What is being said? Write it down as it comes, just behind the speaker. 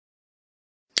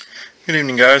Good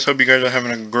evening, guys. Hope you guys are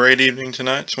having a great evening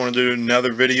tonight. Just want to do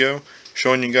another video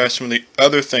showing you guys some of the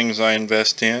other things I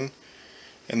invest in.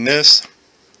 And this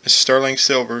is sterling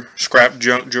silver scrap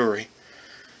junk jewelry.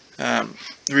 The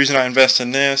reason I invest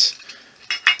in this,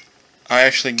 I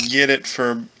actually get it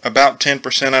for about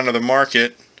 10% under the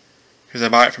market because I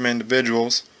buy it from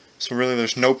individuals. So really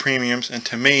there's no premiums, and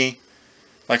to me,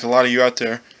 like a lot of you out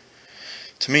there,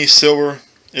 to me silver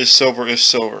is silver is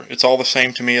silver. It's all the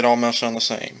same to me. It all melts down the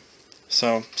same.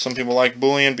 So some people like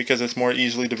bullion because it's more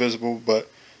easily divisible,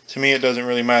 but to me it doesn't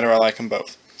really matter. I like them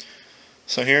both.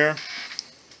 So here,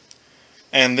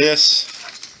 and this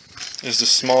is the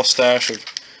small stash of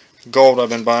gold I've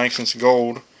been buying, since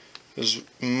gold is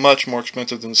much more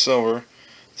expensive than silver.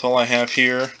 That's all I have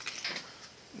here.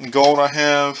 Gold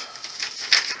I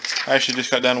actually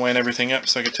just got done weighing everything up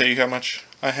so I could tell you how much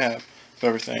I have of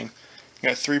everything. I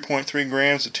got 3.3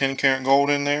 grams of 10 karat gold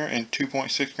in there and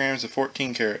 2.6 grams of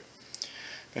 14 karat.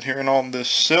 But here in all this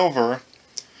silver,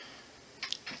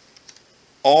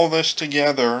 all this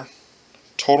together,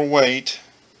 total weight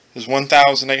is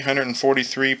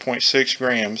 1,843.6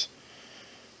 grams,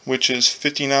 which is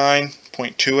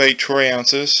 59.28 troy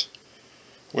ounces,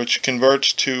 which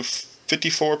converts to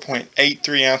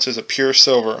 54.83 ounces of pure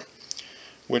silver,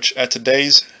 which at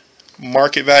today's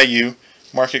market value,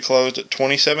 market closed at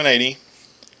 $27.80.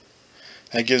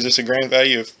 That gives us a grand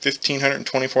value of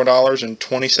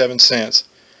 $1,524.27.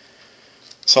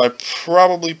 So I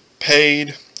probably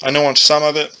paid, I know on some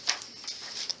of it,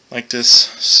 like this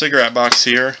cigarette box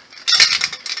here,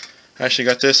 I actually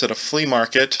got this at a flea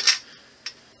market.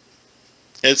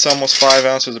 It's almost 5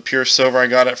 ounces of pure silver. I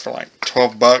got it for like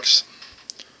 12 bucks.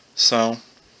 So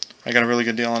I got a really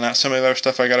good deal on that. Some of the other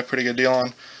stuff I got a pretty good deal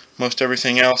on. Most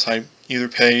everything else I either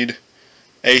paid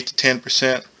 8 to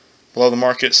 10% below the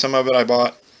market. Some of it I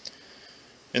bought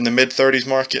in the mid-30s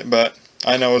market, but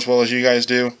I know as well as you guys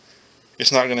do,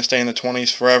 it's not going to stay in the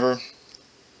 20s forever.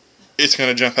 It's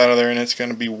going to jump out of there, and it's going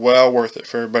to be well worth it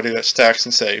for everybody that stacks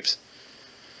and saves.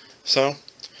 So,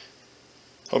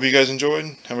 hope you guys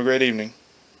enjoyed. Have a great evening.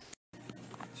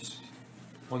 Just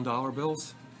 $1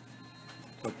 bills,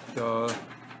 but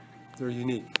they're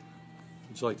unique.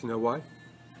 Would you like to know why?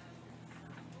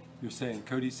 You're saying,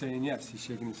 Cody's saying yes. He's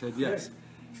shaking his head yes.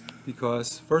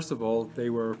 Because, first of all,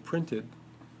 they were printed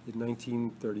in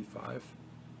 1935.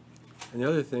 And the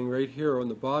other thing, right here on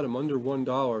the bottom, under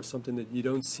 $1, something that you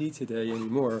don't see today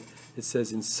anymore, it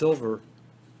says in silver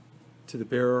to the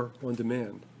bearer on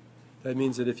demand. That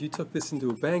means that if you took this into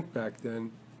a bank back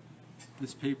then,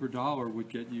 this paper dollar would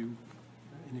get you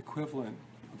an equivalent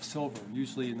of silver,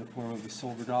 usually in the form of a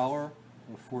silver dollar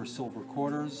or 4 silver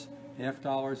quarters, half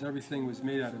dollars. Everything was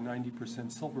made out of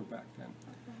 90% silver back then.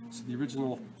 So the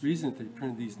original reason that they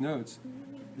printed these notes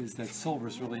is that silver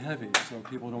is really heavy, so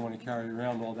people don't want to carry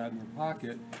around all that in their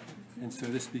pocket, and so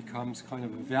this becomes kind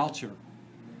of a voucher.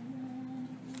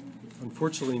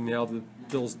 Unfortunately now the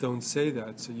bills don't say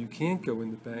that, so you can't go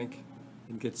in the bank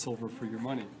and get silver for your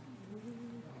money.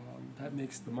 That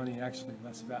makes the money actually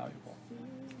less valuable.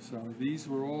 So these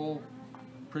were all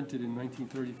printed in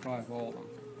 1935, all of them.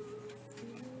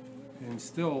 And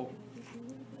still,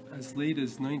 as late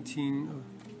as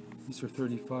these are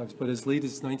 35s, but as late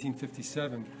as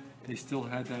 1957, they still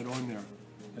had that on there,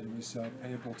 that it was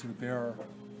payable to the bearer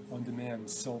on demand,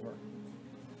 silver.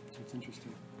 So it's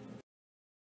interesting.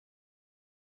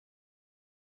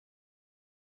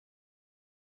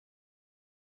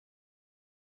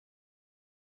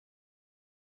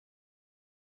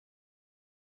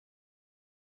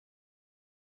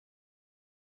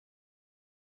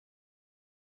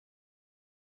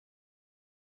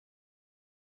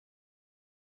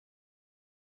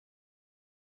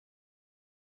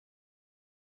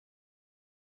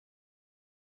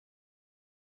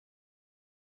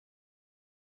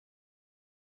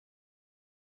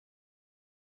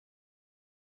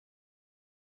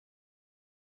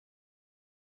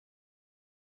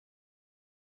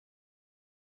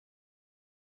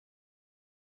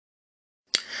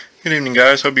 Good evening,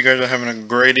 guys. Hope you guys are having a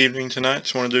great evening tonight.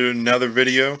 Just want to do another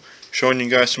video showing you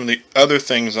guys some of the other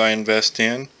things I invest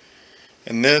in.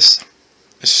 And this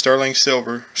is sterling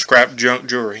silver scrap junk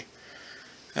jewelry.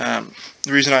 The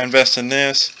reason I invest in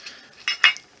this,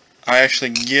 I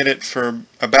actually get it for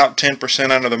about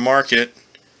 10% under the market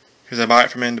because I buy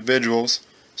it from individuals.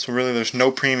 So really there's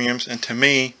no premiums, and to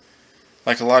me,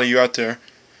 like a lot of you out there,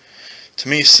 to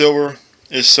me silver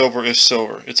is silver is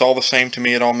silver. It's all the same to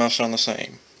me. It all melts down the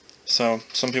same. So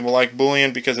some people like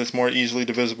bullion because it's more easily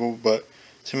divisible, but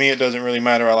to me it doesn't really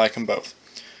matter. I like them both.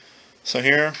 So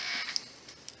here,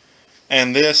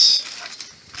 and this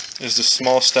is the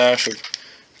small stash of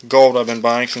gold I've been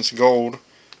buying, since gold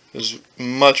is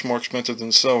much more expensive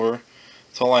than silver.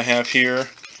 That's all I have here.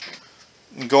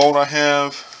 Gold I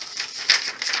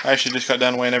actually just got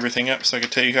done weighing everything up so I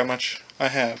could tell you how much I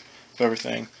have of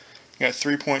everything. I got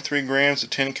 3.3 grams of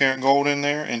 10 karat gold in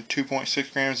there and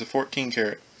 2.6 grams of 14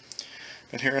 karat.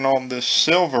 And here in all this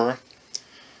silver,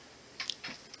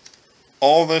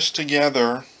 all this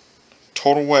together,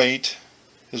 total weight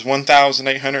is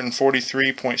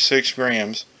 1,843.6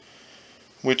 grams,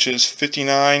 which is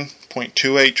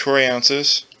 59.28 troy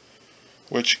ounces,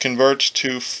 which converts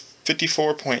to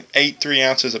 54.83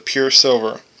 ounces of pure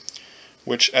silver,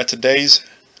 which at today's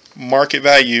market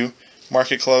value,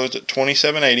 market closed at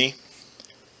 $27.80.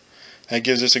 That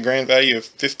gives us a grand value of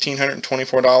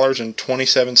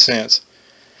 $1,524.27.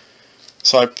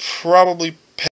 So I probably